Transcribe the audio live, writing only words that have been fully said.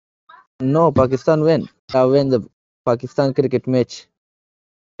No, Pakistan win. I win the Pakistan cricket match.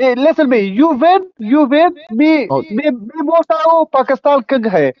 Hey, listen me. You win. Oh, मैं बोलता हूँ Pakistan king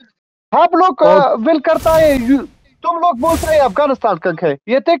है. आप लोग oh, विल करता है. तुम लोग बोलता है अफगानिस्तान किंग है.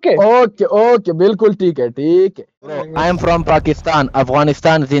 ये ठीक है. okay, okay, बिल्कुल ठीक है, ठीक है. Bro, I am from Pakistan.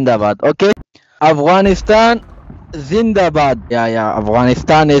 Afghanistan Zindabad. Okay. Afghanistan Zindabad. Yeah, yeah.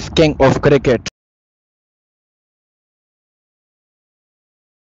 Afghanistan is king of cricket.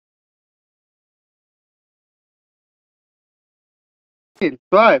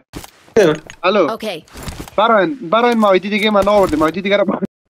 طيب. الو. Okay. برن ما ودي دیگه من آوردم. ما ودی دیگه رو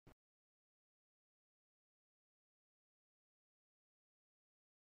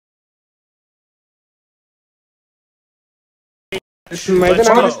ميدان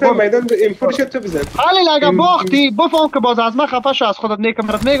افغانستان ميدان اینفور شد تو بزن. حالی اگه باختی بفهم که باز از من خفه شو. از خودت نیکم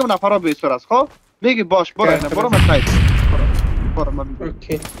برات میگم نفرا بیسور است. خب میگی باش برو اینا برو من سایت برو من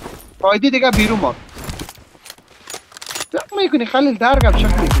اوکی فایدی دیگه بیرون ما یک میکنی خلیل درگم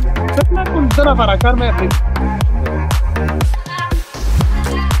شک میکنی فکر نکن دو نفر کار میکنی.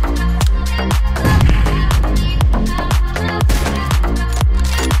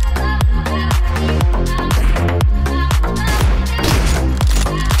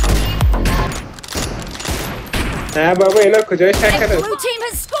 نه بابا اینا کجای شک The کرده؟ blue team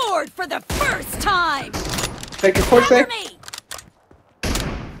has scored for the first time. فکر خورسه؟ Cover me.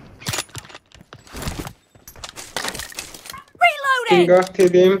 Reloading. اینگاه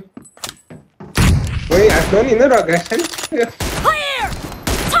تیدیم وای اصلا اینا را گشتن Clear.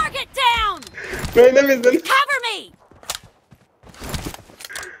 Target down. ما اینا بزن Cover me.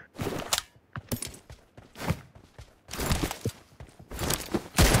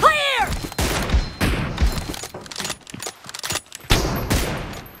 Clear.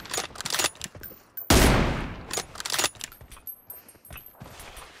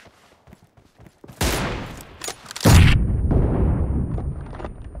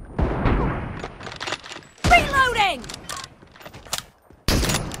 Reloading.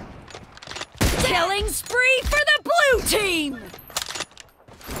 Killing spree for the blue team.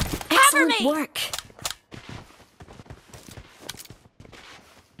 Cover me. Work.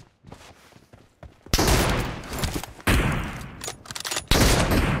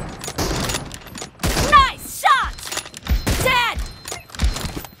 Nice shot. Dead.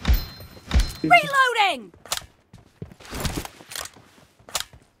 Reloading.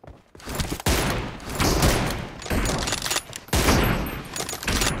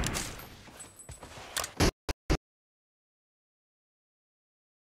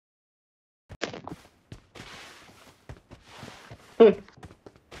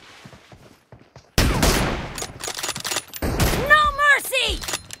 No mercy.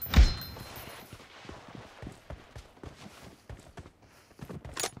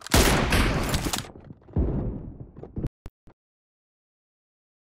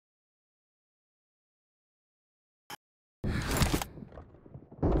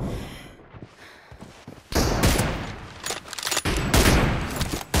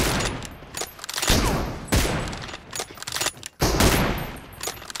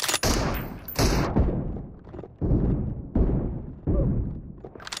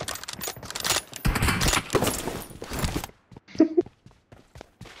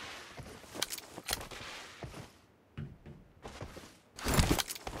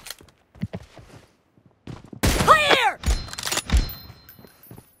 Clear.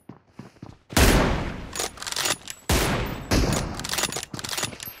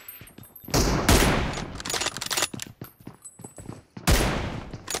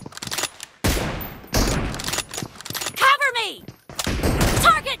 Cover me.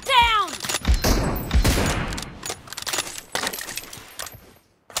 Target down.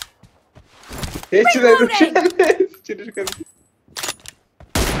 هیچ چیز رو Reloading. چیزش کنم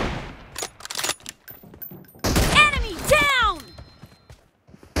Enemy down.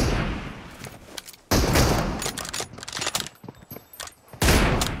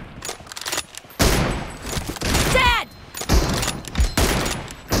 Dead.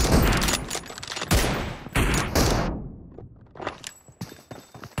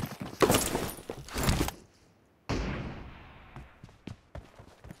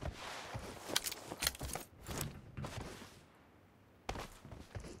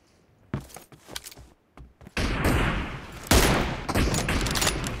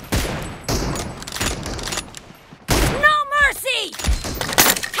 No mercy.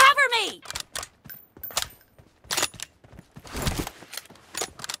 Cover me.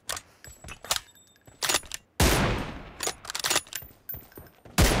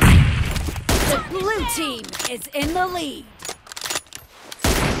 The blue team is in the lead.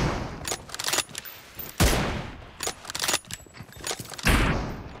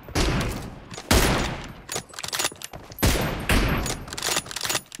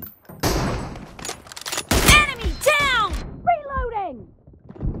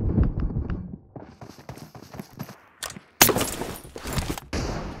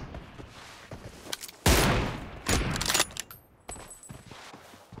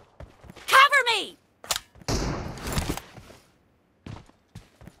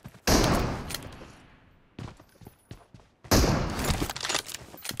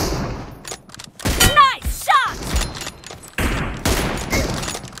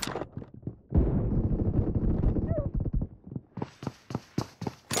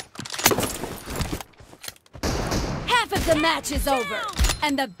 The match is over,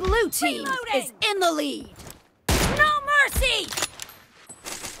 and the blue team is in the lead. No mercy!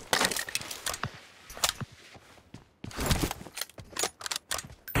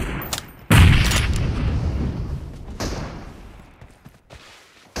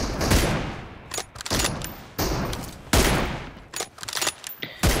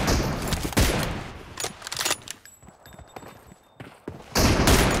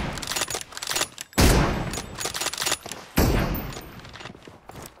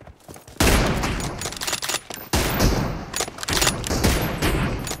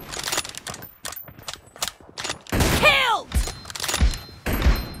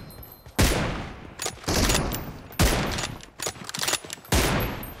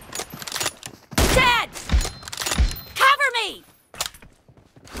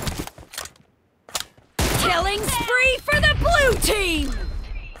 Killing spree for the blue team!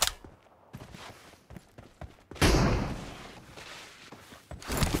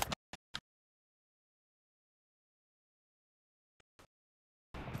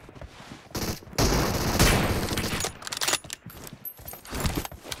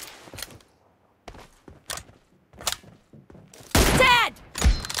 Dead!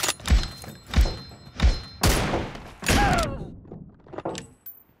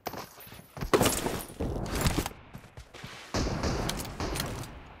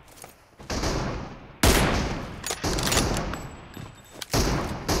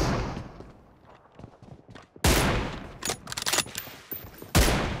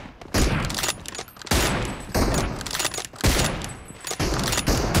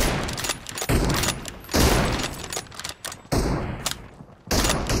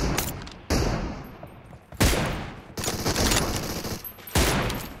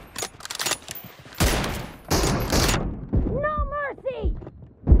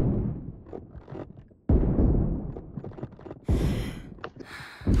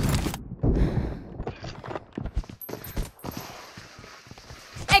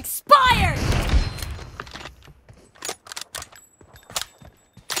 Expired!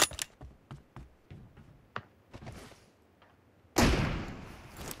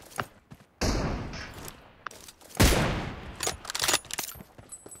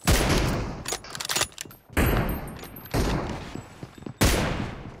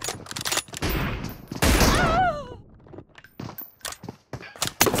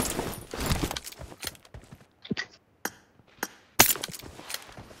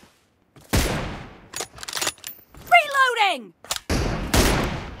 Reloading!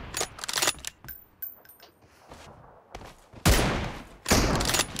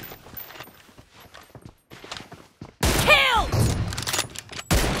 Killed!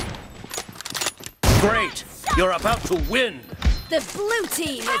 Great! You're about to win! The blue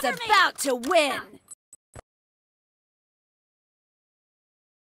team is about to win!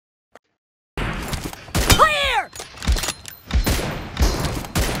 Clear!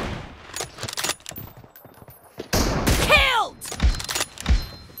 Killed!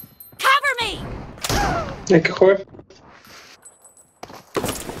 Cover me! KF.Suhaib.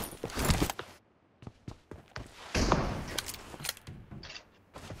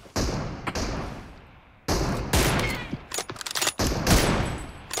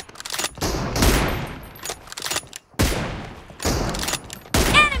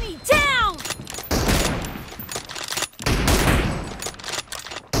 Enemy down!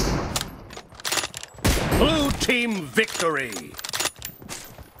 Blue team victory!